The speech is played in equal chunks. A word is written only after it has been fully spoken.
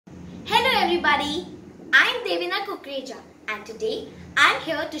everybody, I'm Devina Kukreja and today I'm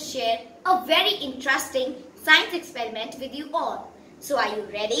here to share a very interesting science experiment with you all. So are you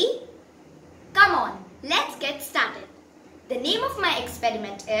ready? Come on, let's get started. The name of my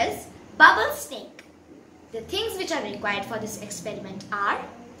experiment is Bubble Snake. The things which are required for this experiment are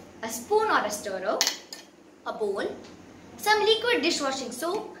a spoon or a stirrer, a bowl, some liquid dishwashing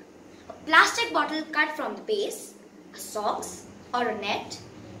soap, a plastic bottle cut from the base, a socks or a net,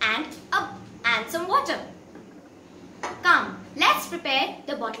 and some water. Come, let's prepare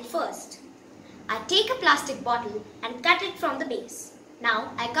the bottle first. I take a plastic bottle and cut it from the base.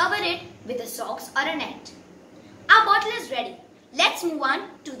 Now I cover it with a socks or a net. Our bottle is ready. Let's move on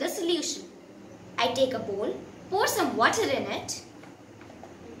to the solution. I take a bowl, pour some water in it,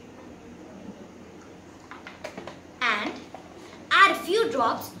 and add a few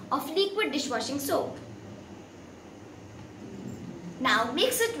drops of liquid dishwashing soap. Now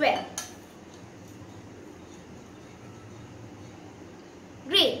mix it well.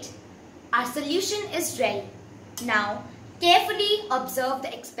 Great! Our solution is ready. Now carefully observe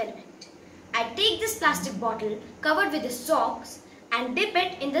the experiment. I take this plastic bottle covered with the socks and dip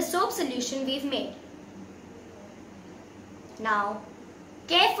it in the soap solution we've made. Now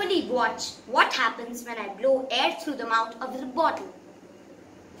carefully watch what happens when I blow air through the mouth of the bottle.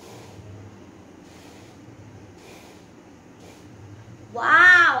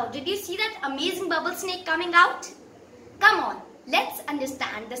 Wow! Did you see that amazing bubble snake coming out? Come on, let's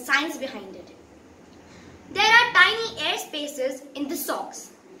understand the science behind it. There are tiny air spaces in the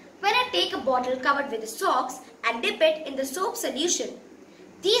socks. When I take a bottle covered with the socks and dip it in the soap solution,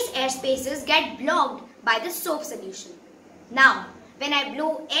 these air spaces get blocked by the soap solution. Now, when I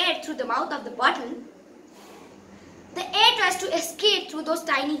blow air through the mouth of the bottle, the air tries to escape through those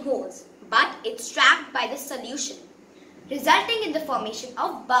tiny holes, but it's trapped by the solution, resulting in the formation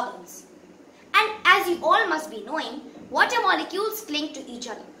of bubbles. And as you all must be knowing, water molecules cling to each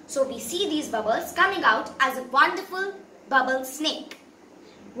other. So we see these bubbles coming out as a wonderful bubble snake.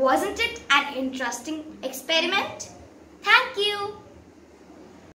 Wasn't it an interesting experiment? Thank you.